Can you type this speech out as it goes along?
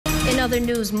other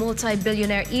news,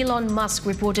 multi-billionaire Elon Musk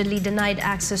reportedly denied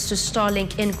access to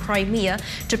Starlink in Crimea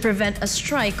to prevent a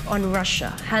strike on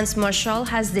Russia. Hans Marshall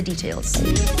has the details.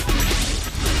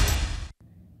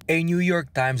 A New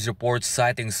York Times report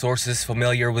citing sources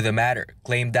familiar with the matter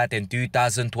claimed that in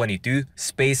 2022,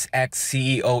 SpaceX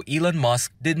CEO Elon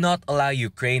Musk did not allow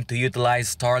Ukraine to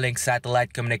utilize Starlink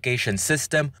satellite communication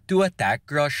system to attack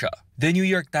Russia. The New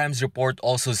York Times report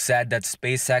also said that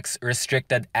SpaceX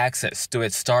restricted access to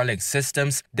its Starlink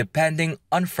systems depending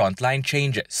on frontline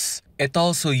changes. It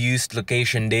also used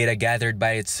location data gathered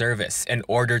by its service in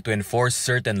order to enforce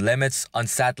certain limits on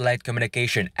satellite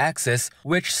communication access,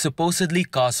 which supposedly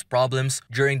caused problems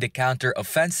during the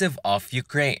counter-offensive of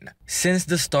Ukraine. Since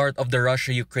the start of the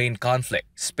Russia-Ukraine conflict,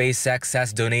 SpaceX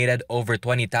has donated over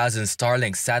 20,000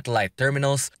 Starlink satellite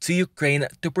terminals to Ukraine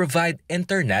to provide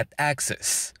internet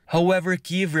access. However,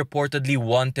 Kyiv reportedly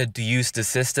wanted to use the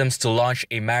systems to launch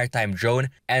a maritime drone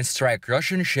and strike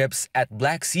Russian ships at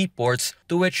Black Sea ports,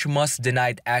 to which Musk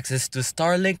denied access to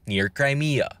Starlink near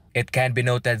Crimea. It can be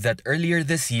noted that earlier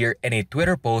this year, in a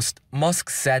Twitter post, Musk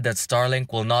said that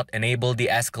Starlink will not enable the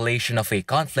escalation of a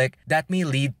conflict that may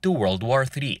lead to World War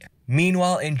III.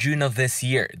 Meanwhile, in June of this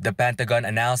year, the Pentagon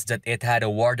announced that it had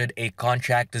awarded a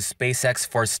contract to SpaceX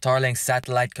for Starlink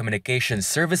satellite communication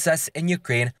services in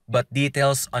Ukraine, but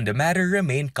details on the matter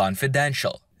remain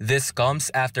confidential. This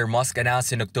comes after Musk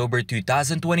announced in October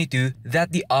 2022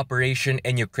 that the operation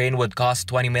in Ukraine would cost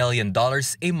 $20 million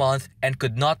a month and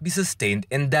could not be sustained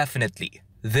indefinitely.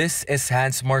 This is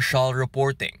Hans Marshall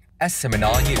reporting,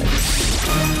 SMNL News.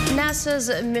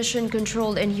 NASA's mission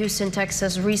control in Houston,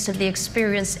 Texas recently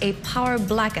experienced a power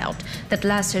blackout that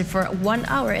lasted for 1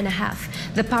 hour and a half.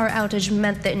 The power outage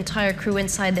meant the entire crew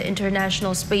inside the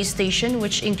International Space Station,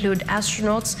 which include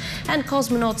astronauts and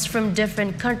cosmonauts from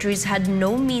different countries, had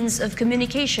no means of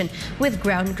communication with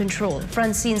ground control.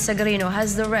 Francine Sagarino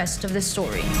has the rest of the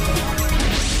story.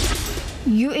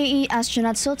 UAE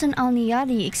astronaut Sultan Al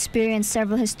Niyadi experienced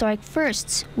several historic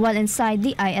firsts while inside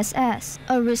the ISS.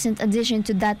 A recent addition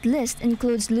to that list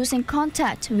includes losing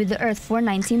contact with the Earth for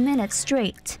 90 minutes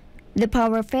straight. The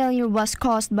power failure was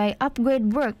caused by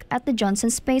upgrade work at the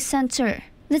Johnson Space Center.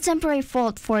 The temporary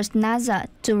fault forced NASA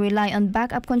to rely on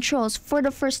backup controls for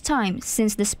the first time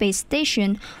since the space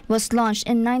station was launched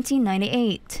in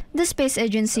 1998. The space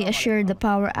agency assured the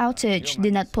power outage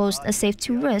did not pose a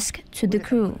safety risk to the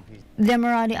crew. The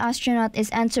Emirati astronaut is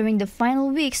entering the final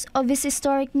weeks of his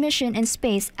historic mission in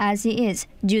space as he is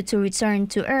due to return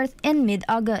to Earth in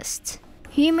mid-August.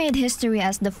 He made history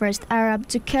as the first Arab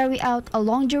to carry out a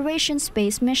long-duration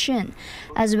space mission,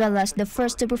 as well as the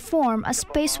first to perform a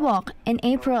spacewalk in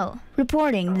April.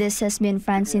 Reporting, this has been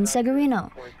Francine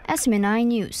Sagarino, SMNI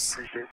News.